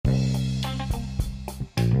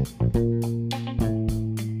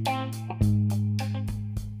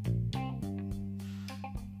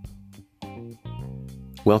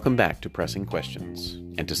Welcome back to Pressing Questions,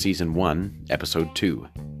 and to Season 1, Episode 2.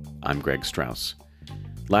 I'm Greg Strauss.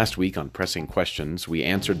 Last week on Pressing Questions, we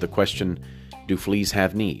answered the question, do fleas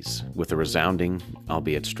have knees? With a resounding,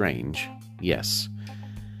 albeit strange, yes.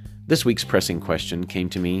 This week's Pressing Question came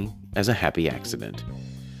to me as a happy accident.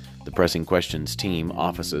 The Pressing Questions team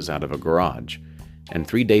offices out of a garage, and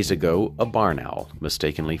 3 days ago, a barn owl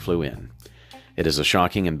mistakenly flew in. It is a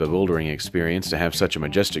shocking and bewildering experience to have such a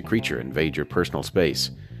majestic creature invade your personal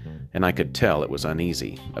space, and I could tell it was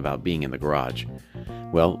uneasy about being in the garage.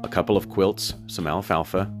 Well, a couple of quilts, some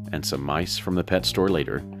alfalfa, and some mice from the pet store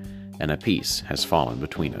later, and a peace has fallen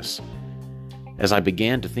between us. As I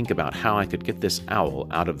began to think about how I could get this owl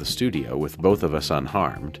out of the studio with both of us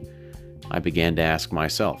unharmed, I began to ask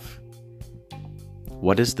myself,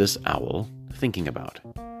 what is this owl thinking about?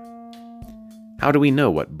 How do we know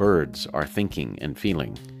what birds are thinking and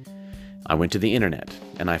feeling? I went to the internet,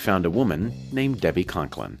 and I found a woman named Debbie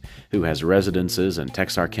Conklin, who has residences in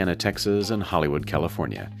Texarkana, Texas, and Hollywood,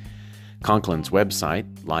 California. Conklin's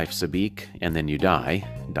website, lifesabeak and then you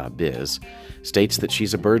die.biz, states that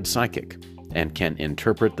she's a bird psychic and can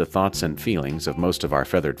interpret the thoughts and feelings of most of our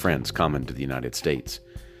feathered friends common to the United States.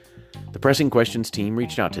 The Pressing Questions team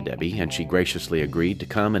reached out to Debbie, and she graciously agreed to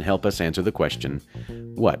come and help us answer the question,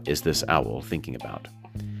 what is this owl thinking about?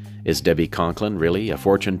 Is Debbie Conklin really a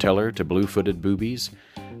fortune teller to blue-footed boobies?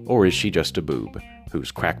 Or is she just a boob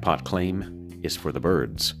whose crackpot claim is for the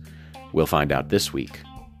birds? We'll find out this week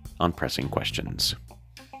on Pressing Questions.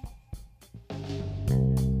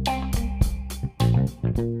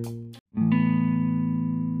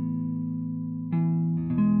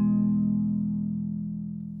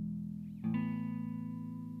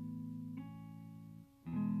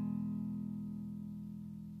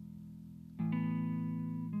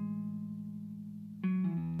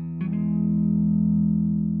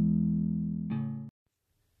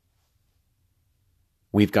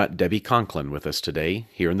 We've got Debbie Conklin with us today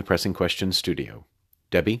here in the Pressing Questions studio.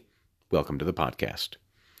 Debbie, welcome to the podcast.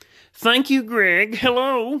 Thank you, Greg.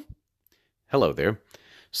 Hello. Hello there.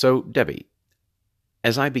 So, Debbie,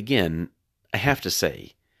 as I begin, I have to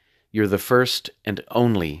say, you're the first and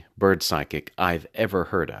only bird psychic I've ever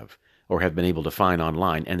heard of or have been able to find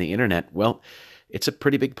online, and the internet, well, it's a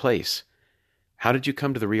pretty big place. How did you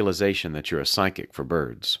come to the realization that you're a psychic for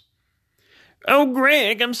birds? Oh,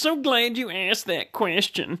 Greg, I'm so glad you asked that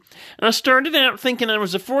question. I started out thinking I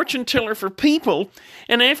was a fortune teller for people,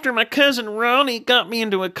 and after my cousin Ronnie got me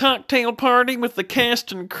into a cocktail party with the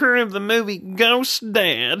cast and crew of the movie Ghost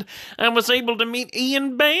Dad, I was able to meet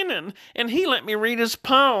Ian Bannon, and he let me read his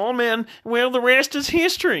palm, and, well, the rest is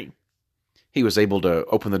history. He was able to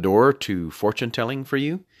open the door to fortune telling for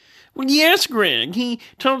you? Well, yes, Greg. He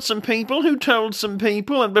told some people who told some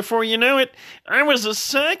people, and before you know it, I was a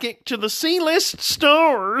psychic to the C-list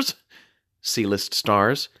stars. C-list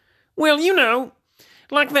stars? Well, you know,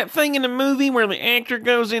 like that thing in a movie where the actor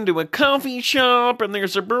goes into a coffee shop and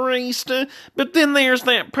there's a barista, but then there's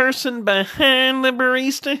that person behind the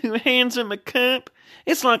barista who hands him a cup.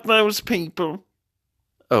 It's like those people.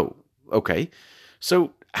 Oh, okay.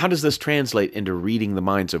 So how does this translate into reading the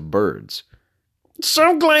minds of birds?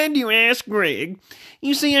 So glad you asked, Greg.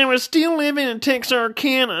 You see, I was still living in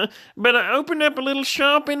Texarkana, but I opened up a little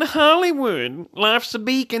shop in Hollywood. Life's a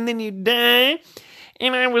beak and then you die.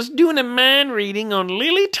 And I was doing a mind reading on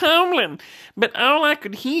Lily Tomlin, but all I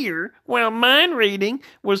could hear while mind reading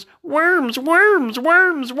was worms, worms,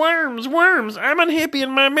 worms, worms, worms. I'm unhappy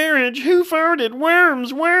in my marriage. Who farted?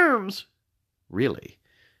 Worms, worms. Really?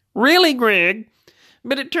 Really, Greg.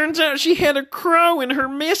 But it turns out she had a crow in her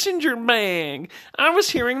messenger bag. I was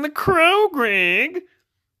hearing the crow, Greg.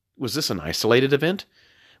 Was this an isolated event?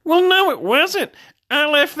 Well, no, it wasn't. I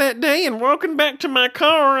left that day, and walking back to my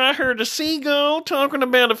car, I heard a seagull talking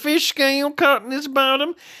about a fish scale caught in his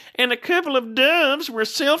bottom, and a couple of doves were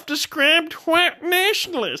self-described white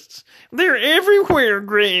nationalists. They're everywhere,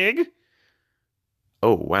 Greg.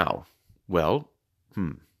 Oh, wow. Well,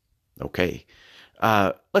 okay.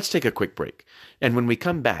 Let's take a quick break. And when we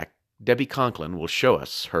come back, Debbie Conklin will show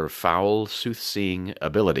us her foul, soothsaying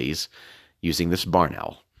abilities using this barn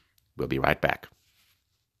owl. We'll be right back.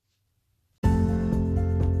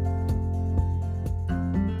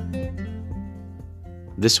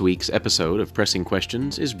 This week's episode of Pressing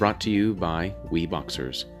Questions is brought to you by We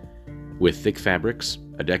Boxers. With thick fabrics,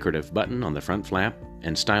 a decorative button on the front flap,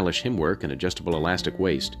 and stylish hemwork and adjustable elastic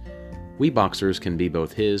waist, We Boxers can be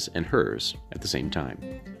both his and hers at the same time.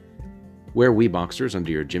 Wear We Boxers under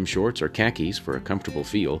your gym shorts or khakis for a comfortable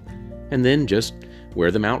feel, and then just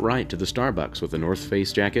Wear them outright to the Starbucks with a North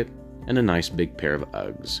Face jacket and a nice big pair of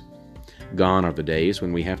Uggs. Gone are the days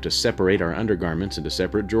when we have to separate our undergarments into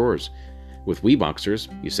separate drawers. With WeBoxers,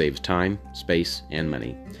 you save time, space, and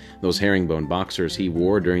money. Those herringbone boxers he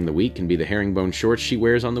wore during the week can be the herringbone shorts she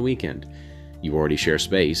wears on the weekend. You already share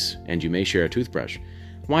space, and you may share a toothbrush.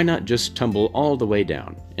 Why not just tumble all the way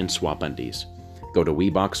down and swap undies? Go to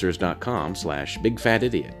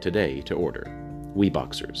WeBoxers.com/BigFatIdiot today to order.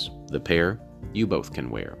 WeBoxers, the pair you both can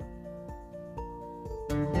wear.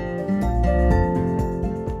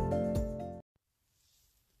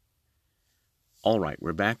 All right,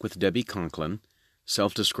 we're back with Debbie Conklin,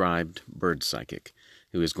 self-described bird psychic,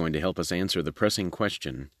 who is going to help us answer the pressing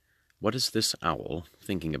question, what is this owl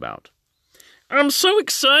thinking about? I'm so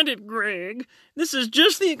excited, Greg. This is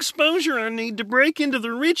just the exposure I need to break into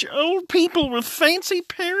the rich old people with fancy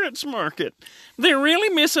parrots market. They're really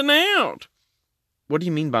missing out. What do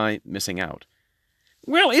you mean by missing out?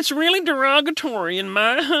 Well, it's really derogatory, in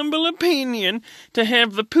my humble opinion, to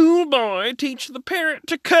have the pool boy teach the parrot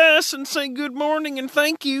to cuss and say good morning and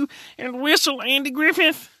thank you and whistle Andy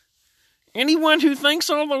Griffith. Anyone who thinks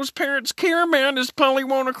all those parrots care about is Polly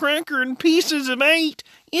Want a Cracker and Pieces of 8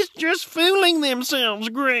 is just fooling themselves,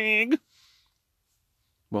 Greg.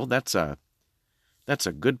 Well, that's a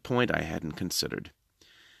good point I hadn't considered.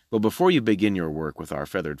 Well, before you begin your work with our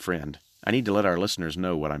feathered friend, I need to let our listeners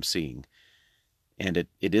know what I'm seeing. And it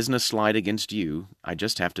isn't a slight against you, I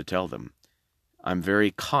just have to tell them. I'm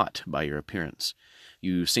very caught by your appearance.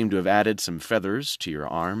 You seem to have added some feathers to your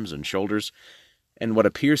arms and shoulders, and what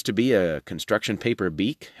appears to be a construction paper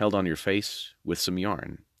beak held on your face with some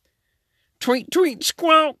yarn. Tweet, tweet,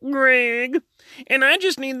 squawk, Greg. And I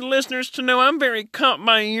just need the listeners to know I'm very caught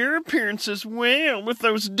by your appearance as well, with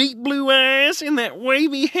those deep blue eyes and that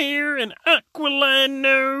wavy hair and aquiline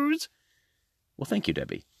nose. Well, thank you,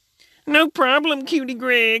 Debbie. No problem, cutie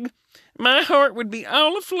Greg. My heart would be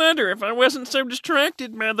all aflutter if I wasn't so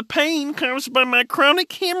distracted by the pain caused by my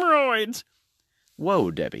chronic hemorrhoids. Whoa,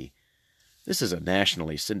 Debbie. This is a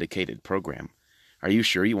nationally syndicated program. Are you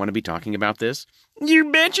sure you want to be talking about this?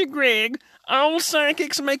 You betcha, Greg. All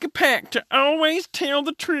psychics make a pact to always tell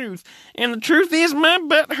the truth. And the truth is my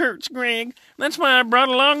butt hurts, Greg. That's why I brought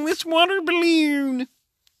along this water balloon.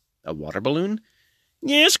 A water balloon?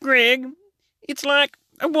 Yes, Greg. It's like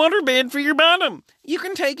a waterbed for your bottom. You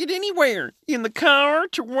can take it anywhere. In the car,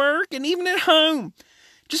 to work, and even at home.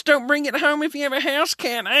 Just don't bring it home if you have a house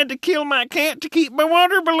cat. I had to kill my cat to keep my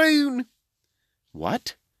water balloon.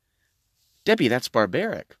 What? Debbie, that's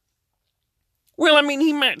barbaric. Well, I mean,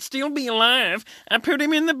 he might still be alive. I put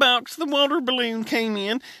him in the box the water balloon came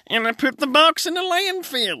in, and I put the box in a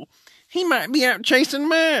landfill. He might be out chasing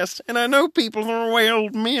mice, and I know people throw away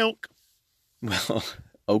old milk. Well,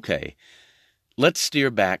 okay. Let's steer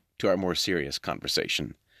back to our more serious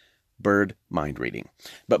conversation. Bird mind reading.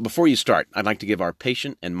 But before you start, I'd like to give our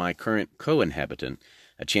patient and my current co-inhabitant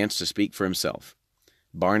a chance to speak for himself.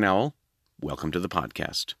 Barn Owl, welcome to the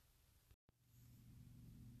podcast.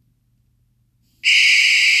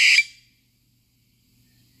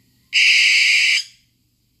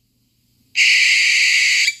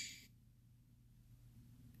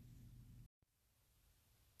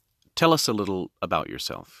 Tell us a little about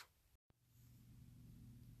yourself.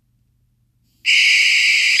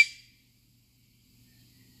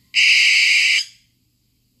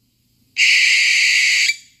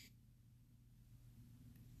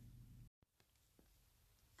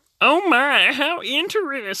 Oh my, how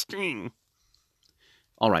interesting.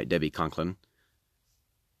 All right, Debbie Conklin.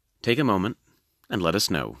 Take a moment and let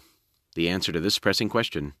us know the answer to this pressing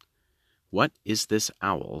question. What is this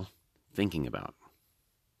owl thinking about?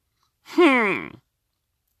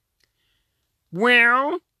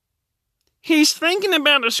 Well, he's thinking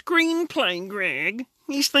about a screenplay, Greg.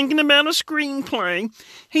 He's thinking about a screenplay.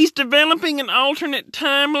 He's developing an alternate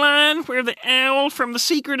timeline where the owl from The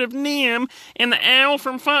Secret of NIMH and the owl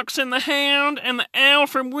from Fox and the Hound and the owl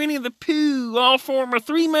from Winnie the Pooh all form a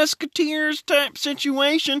Three Musketeers type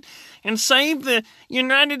situation and save the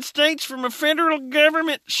United States from a federal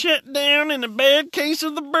government shutdown and a bad case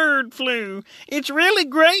of the bird flu. It's really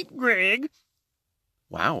great, Greg.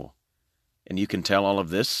 Wow. And you can tell all of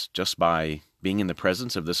this just by being in the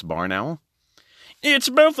presence of this barn owl? It's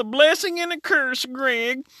both a blessing and a curse,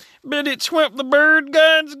 Greg, but it's what the bird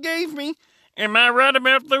gods gave me. Am I right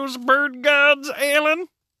about those bird gods, Alan?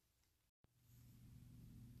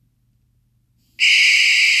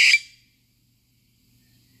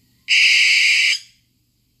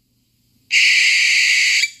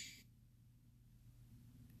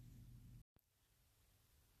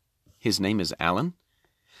 His name is Alan?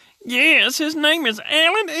 Yes, his name is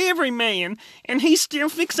Alan Everyman, and he's still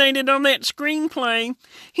fixated on that screenplay.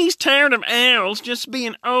 He's tired of owls just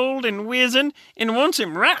being old and wizened and wants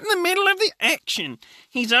him right in the middle of the action.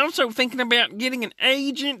 He's also thinking about getting an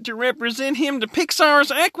agent to represent him to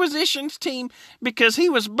Pixar's acquisitions team because he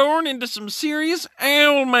was born into some serious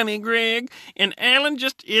owl money, Greg, and Alan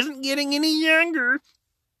just isn't getting any younger.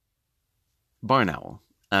 Barn Owl.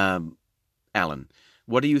 Alan,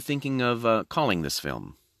 what are you thinking of calling this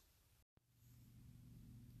film?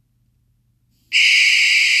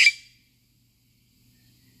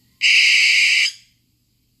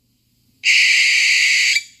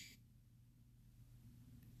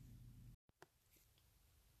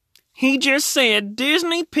 He just said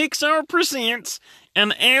Disney Pixar presents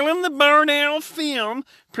an Alan the Barn Owl film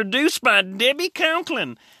produced by Debbie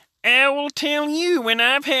Conklin. I'll tell you when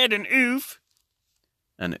I've had an oof.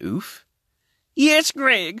 An oof? Yes,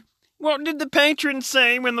 Greg. What did the patron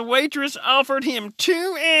say when the waitress offered him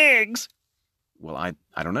 2 eggs? Well, I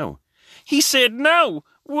don't know. He said no.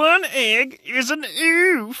 1 egg is an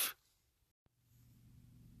oof.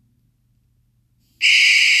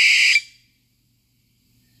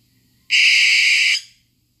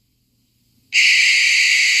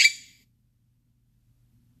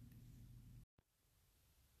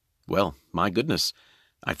 Well, my goodness,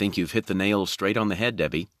 I think you've hit the nail straight on the head,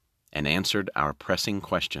 Debbie, and answered our pressing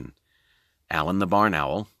question. Alan the Barn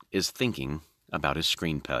Owl is thinking about his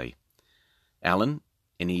screenplay. Alan,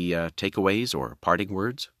 any takeaways or parting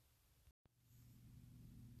words?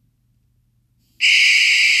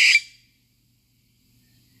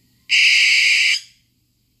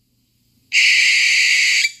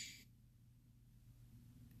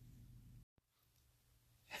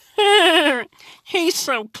 He's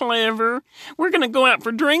so clever. We're going to go out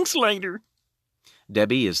for drinks later.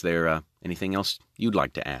 Debbie, is there anything else you'd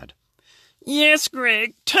like to add? Yes,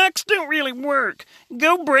 Greg. Tucks don't really work.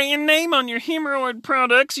 Go brand name on your hemorrhoid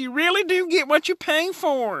products. You really do get what you pay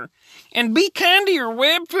for. And be kind to your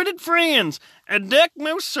web-footed friends. A duck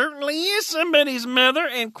most certainly is somebody's mother,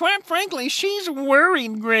 and quite frankly, she's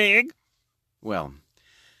worried, Greg. Well,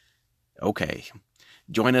 okay.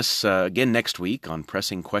 Join us again next week on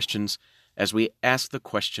Pressing Questions as we ask the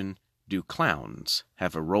question, do clowns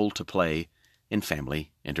have a role to play in family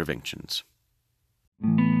interventions?